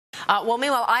Well,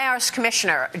 meanwhile, IRS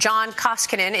Commissioner John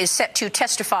Koskinen is set to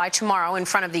testify tomorrow in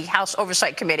front of the House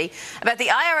Oversight Committee about the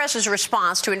IRS's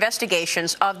response to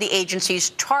investigations of the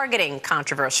agency's targeting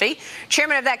controversy.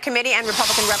 Chairman of that committee and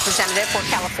Republican representative for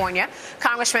California,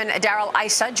 Congressman Darrell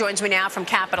Issa, joins me now from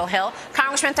Capitol Hill.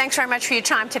 Congressman, thanks very much for your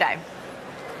time today.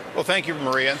 Well, thank you,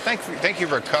 Maria, and thank you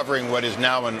for covering what is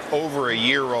now an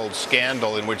over-a-year-old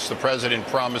scandal in which the president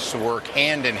promised to work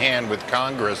hand-in-hand with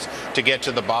Congress to get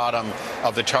to the bottom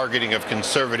of the targeting of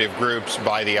conservative groups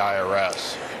by the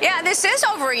IRS. Yeah, this is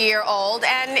over a year old,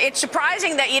 and it's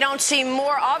surprising that you don't see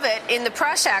more of it in the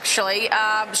press, actually.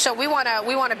 So we want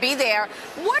to be there.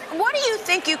 What do you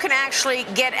think you can actually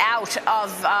get out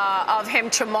of him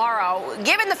tomorrow,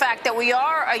 given the fact that we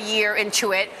are a year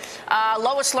into it?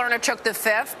 Lois Lerner took the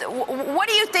fifth. What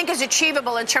do you think is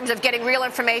achievable in terms of getting real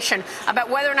information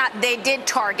about whether or not they did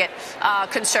target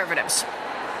conservatives?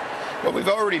 Well, we've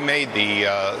already made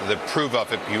the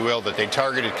prove-up, if you will, that they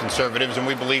targeted conservatives, and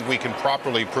we believe we can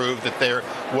properly prove that there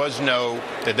was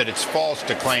that it's false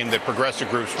to claim that progressive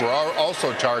groups were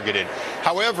also targeted.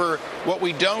 However, what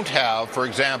we don't have, for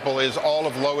example, is all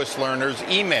of Lois Lerner's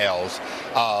emails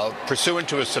pursuant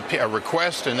to a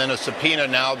request and then a subpoena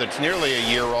now that's nearly a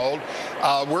year old.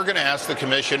 We're going to ask the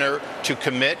commissioner to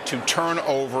commit to turn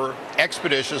over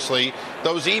expeditiously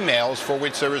those emails for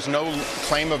which there is no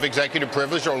claim of executive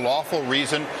privilege or lawful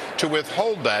reason to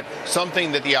withhold that,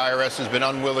 something that the IRS has been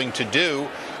unwilling to do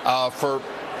for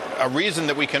a reason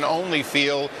that we can only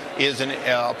feel is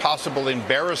a possible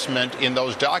embarrassment in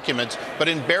those documents. But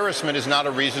embarrassment is not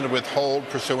a reason to withhold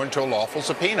pursuant to a lawful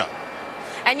subpoena.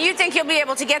 And you think you'll be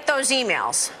able to get those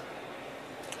emails?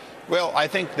 Well, I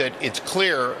think that it's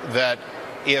clear that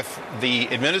if the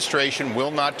administration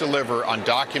will not deliver on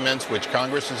documents which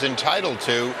Congress is entitled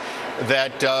to,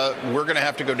 that we're going to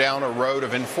have to go down a road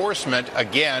of enforcement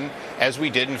again, as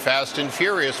we did in Fast and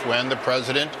Furious when the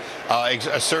president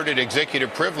asserted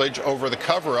executive privilege over the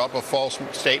cover-up of false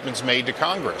statements made to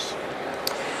Congress.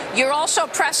 You're also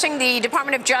pressing the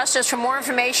Department of Justice for more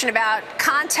information about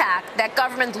contact that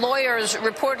government lawyers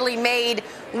reportedly made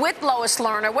with Lois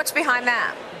Lerner. What's behind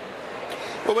that?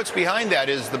 Well, what's behind that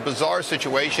is the bizarre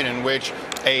situation in which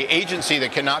an agency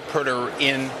that cannot put her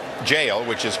in jail,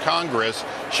 which is Congress,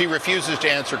 she refuses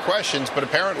to answer questions, but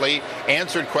apparently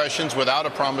answered questions without a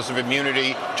promise of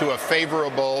immunity to a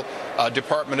favorable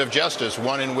Department of Justice,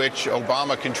 one in which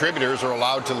Obama contributors are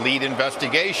allowed to lead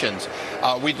investigations.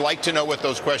 We'd like to know what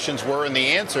those questions were and the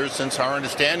answers, since our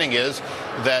understanding is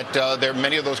that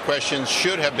many of those questions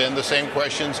should have been the same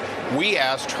questions we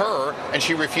asked her, and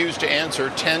she refused to answer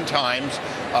 10 times,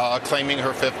 claiming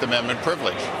her Fifth Amendment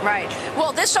privilege. Right.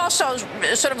 Well, this also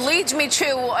sort of leads me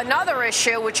to another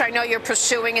issue, which I know you're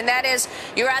pursuing, and that is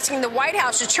you're asking the White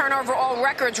House to turn over all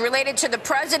records related to the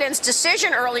president's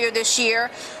decision earlier this year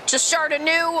to start a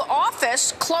new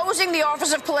office, closing the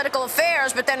Office of Political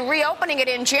Affairs, but then reopening it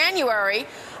in January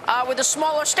with a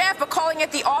smaller staff, but calling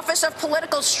it the Office of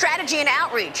Political Strategy and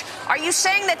Outreach. Are you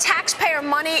saying that taxpayer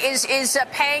money is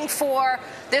paying for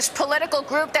this political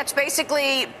group that's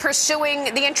basically pursuing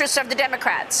the interests of the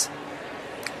Democrats?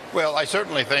 Well, I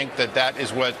certainly think that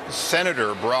is what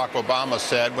Senator Barack Obama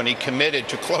said when he committed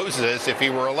to close this if he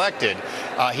were elected.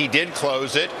 He did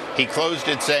close it. He closed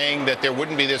it saying that there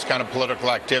wouldn't be this kind of political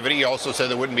activity. He also said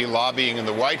there wouldn't be lobbying in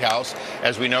the White House.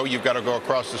 As we know, you've got to go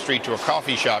across the street to a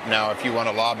coffee shop now if you want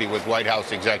to lobby with White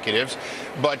House executives.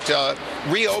 But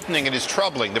reopening it is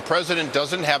troubling. The president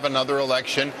doesn't have another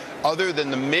election other than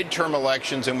the midterm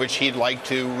elections in which he'd like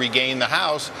to regain the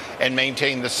House and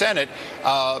maintain the Senate.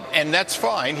 And that's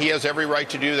fine. He has every right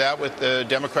to do that with the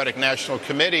Democratic National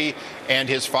Committee and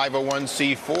his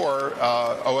 501c4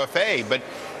 OFA. But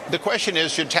the question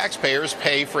is, should taxpayers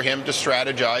pay for him to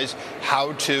strategize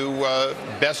how to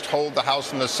best hold the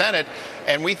House and the Senate?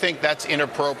 And we think that's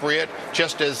inappropriate,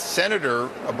 just as Senator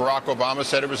Barack Obama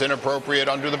said it was inappropriate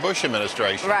under the Bush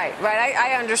administration. Right.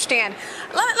 I understand.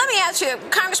 Let me ask you,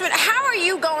 Congressman, how are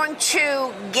you going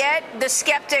to get the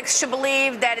skeptics to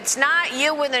believe that it's not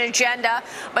you with an agenda,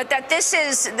 but that this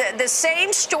is the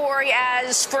same story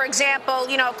as, for example,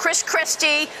 Chris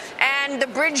Christie and the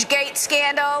Bridgegate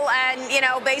scandal and,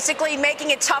 basically making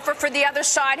it tougher for the other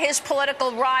side, his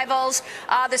political rivals?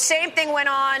 The same thing went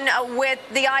on with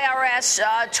the IRS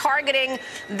targeting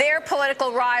their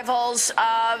political rivals,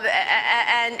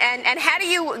 and how do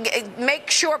you make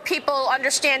sure people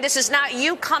understand this is not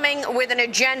you coming with an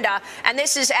agenda, and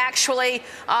this is actually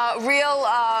real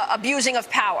abusing of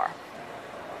power?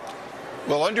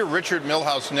 Well, under Richard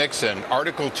Milhouse Nixon,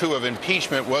 Article 2 of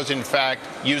impeachment was, in fact,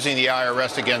 using the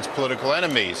IRS against political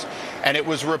enemies. And it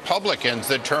was Republicans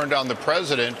that turned on the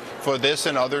president for this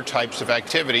and other types of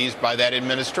activities by that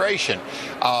administration.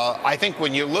 I think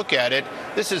when you look at it,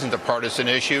 this isn't a partisan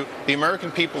issue. The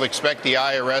American people expect the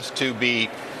IRS to be,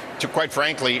 quite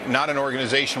frankly, not an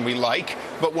organization we like,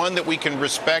 but one that we can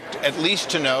respect, at least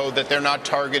to know that they're not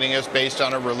targeting us based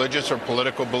on our religious or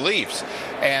political beliefs.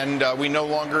 And we no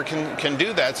longer can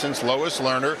do that, since Lois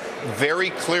Lerner very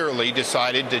clearly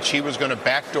decided that she was going to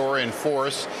backdoor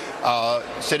enforce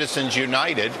Citizens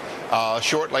United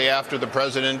shortly after the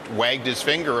president wagged his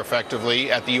finger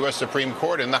effectively at the U.S. Supreme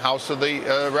Court in the House of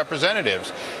the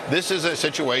Representatives. This is a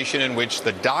situation in which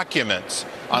the documents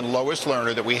on Lois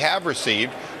Lerner that we have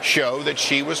received show that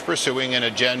she was pursuing an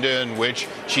agenda in which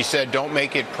she said don't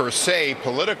make it per se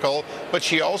political, but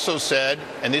she also said,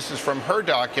 and this is from her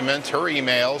documents, her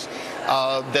emails,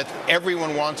 that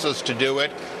everyone wants us to do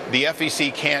it. The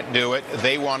FEC can't do it.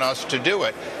 They want us to do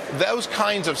it. Those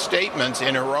kinds of statements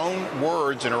in her own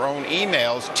words, in her own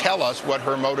emails, tell us what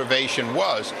her motivation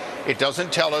was. It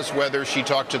doesn't tell us whether she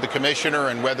talked to the commissioner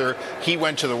and whether he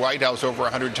went to the White House over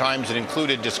 100 times and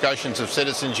included discussions of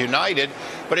Citizens United,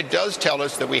 but it does tell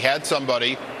us that we had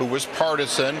somebody who was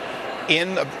partisan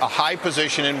in a high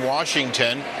position in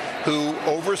Washington who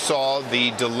oversaw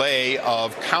the delay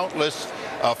of countless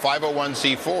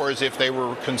 501c4s if they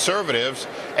were conservatives,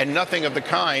 and nothing of the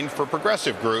kind for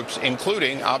progressive groups,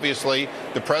 including, obviously,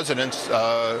 the president's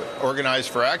Organized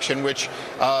for Action, which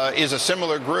is a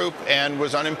similar group and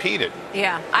was unimpeded.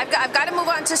 Yeah, I've got to move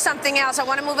on to something else. I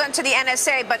want to move on to the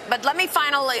NSA, but let me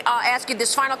finally ask you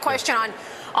this final question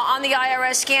on the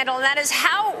IRS scandal, and that is,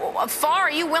 how far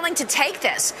are you willing to take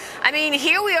this? I mean,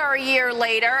 here we are a year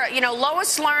later. You know,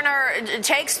 Lois Lerner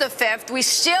takes the fifth. We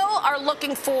still are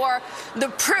looking for the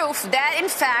proof that, in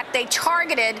fact, they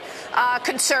targeted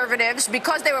conservatives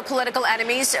because they were political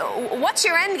enemies. What's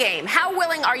your end game? How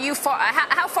willing are you?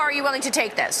 How far are you willing to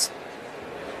take this?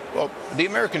 Well, the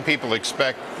American people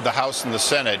expect the House and the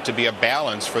Senate to be a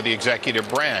balance for the executive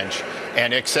branch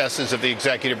and excesses of the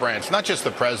executive branch, not just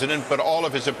the president, but all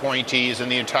of his appointees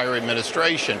and the entire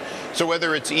administration. So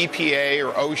whether it's EPA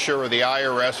or OSHA or the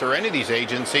IRS or any of these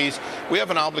agencies, we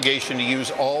have an obligation to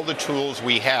use all the tools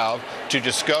we have to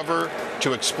discover,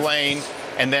 to explain,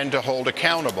 and then to hold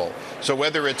accountable. So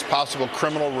whether it's possible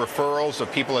criminal referrals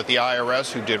of people at the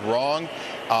IRS who did wrong,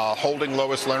 holding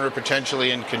Lois Lerner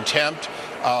potentially in contempt,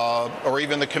 or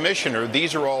even the commissioner,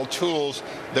 these are all tools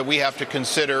that we have to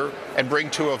consider and bring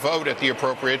to a vote at the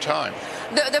appropriate time.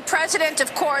 The president,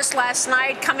 of course, last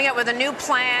night coming up with a new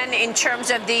plan in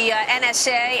terms of the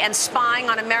NSA and spying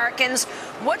on Americans.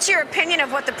 What's your opinion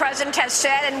of what the president has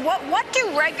said, and what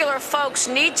do regular folks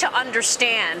need to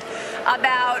understand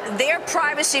about their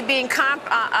privacy being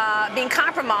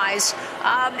compromised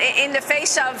in the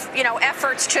face of, you know,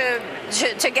 efforts to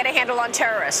get a handle on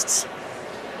terrorists?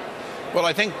 Well,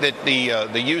 I think that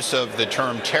the use of the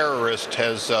term terrorist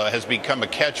has become a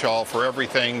catch-all for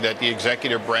everything that the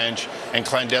executive branch and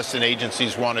clandestine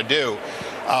agencies want to do.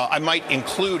 I might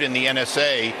include in the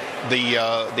NSA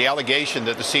the allegation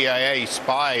that the CIA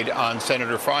spied on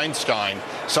Senator Feinstein,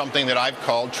 something that I've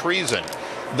called treason.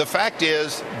 The fact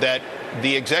is that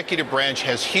the executive branch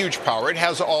has huge power. It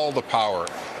has all the power.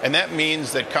 And that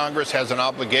means that Congress has an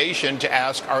obligation to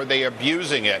ask, are they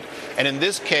abusing it? And in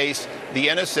this case, the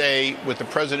NSA, with the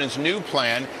president's new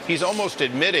plan, he's almost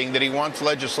admitting that he wants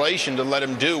legislation to let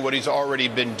him do what he's already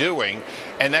been doing.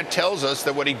 And that tells us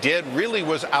that what he did really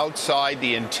was outside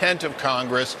the intent of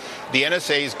Congress. The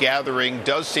NSA's gathering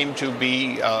does seem to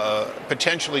be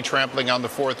potentially trampling on the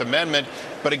Fourth Amendment.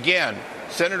 But again,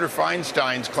 Senator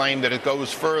Feinstein's claim that it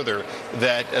goes further,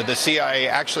 that the CIA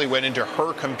actually went into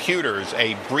her computers,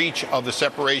 a breach of the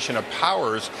separation of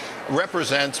powers,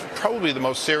 represents probably the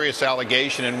most serious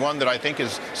allegation, and one that I think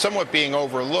is somewhat being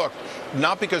overlooked,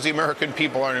 not because the American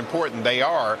people aren't important, they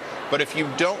are, but if you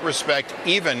don't respect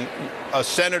even a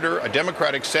senator, a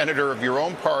Democratic senator of your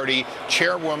own party,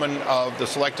 chairwoman of the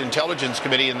Select Intelligence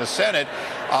Committee in the Senate,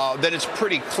 then it's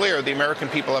pretty clear the American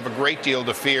people have a great deal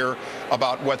to fear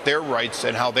about what their rights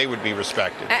and how they would be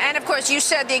respected. And of course, you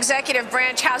said the executive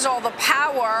branch has all the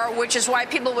power, which is why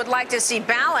people would like to see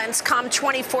balance come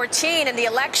 2014 in the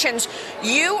elections.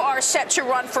 You are set to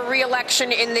run for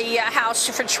re-election in the House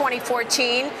for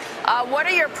 2014. What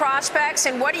are your prospects,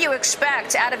 and what do you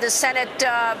expect out of the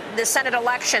Senate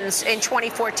elections in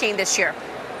 2014 this year?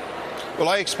 Well,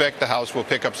 I expect the House will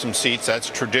pick up some seats. That's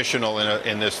traditional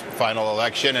in this final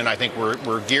election, and I think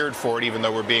we're geared for it, even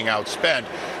though we're being outspent.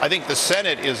 I think the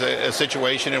Senate is a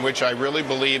situation in which I really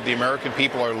believe the American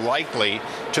people are likely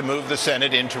to move the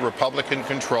Senate into Republican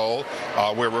control,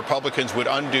 where Republicans would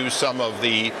undo some of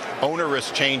the onerous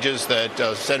changes that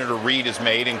Senator Reid has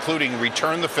made, including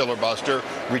return the filibuster,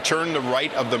 return the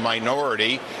right of the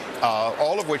minority,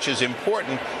 all of which is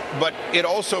important. But it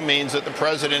also means that the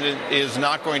president is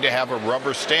not going to have a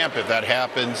rubber stamp, if that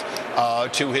happens,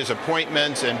 to his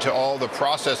appointments and to all the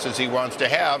processes he wants to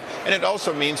have. And it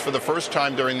also means for the first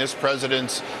time during this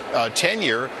president's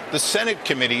tenure, the Senate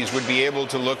committees would be able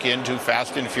to look into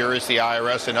Fast and Furious, the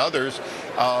IRS, and others,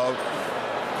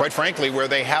 quite frankly, where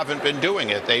they haven't been doing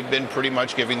it. They've been pretty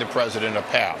much giving the president a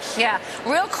pass. Yeah.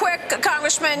 Real quick,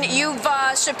 Congressman, you've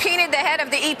subpoenaed the head of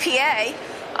the EPA.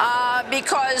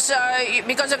 Because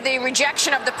of the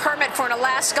rejection of the permit for an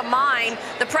Alaska mine.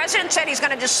 The president said he's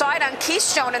going to decide on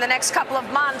Keystone in the next couple of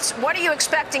months. What are you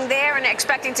expecting there and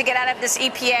expecting to get out of this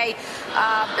EPA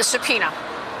subpoena?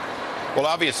 Well,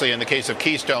 obviously, in the case of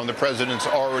Keystone, the president's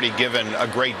already given a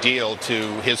great deal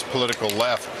to his political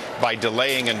left by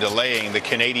delaying and delaying the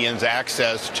Canadians'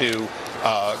 access to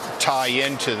tie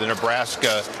into the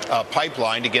Nebraska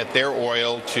pipeline to get their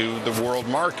oil to the world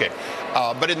market.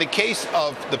 But in the case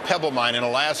of the Pebble mine in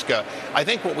Alaska, I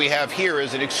think what we have here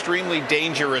is an extremely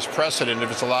dangerous precedent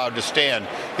if it's allowed to stand.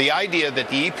 The idea that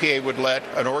the EPA would let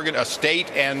a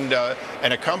state and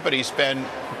a company spend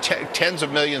tens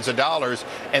of millions of dollars,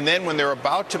 and then when they're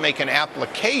about to make an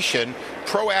application,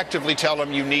 proactively tell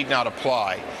them you need not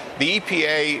apply. The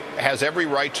EPA has every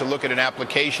right to look at an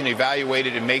application, evaluate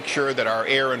it, and make sure that our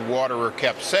air and water are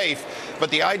kept safe. But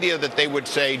the idea that they would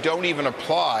say don't even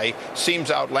apply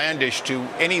seems outlandish to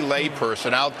any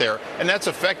layperson out there. And that's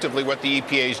effectively what the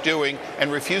EPA is doing,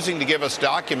 and refusing to give us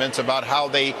documents about how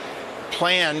they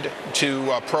planned to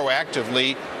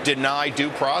proactively deny due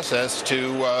process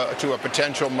to a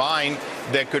potential mine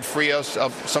that could free us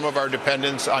of some of our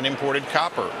dependence on imported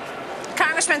copper.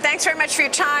 Congressman, thanks very much for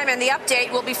your time and the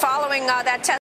update. We'll be following that testimony.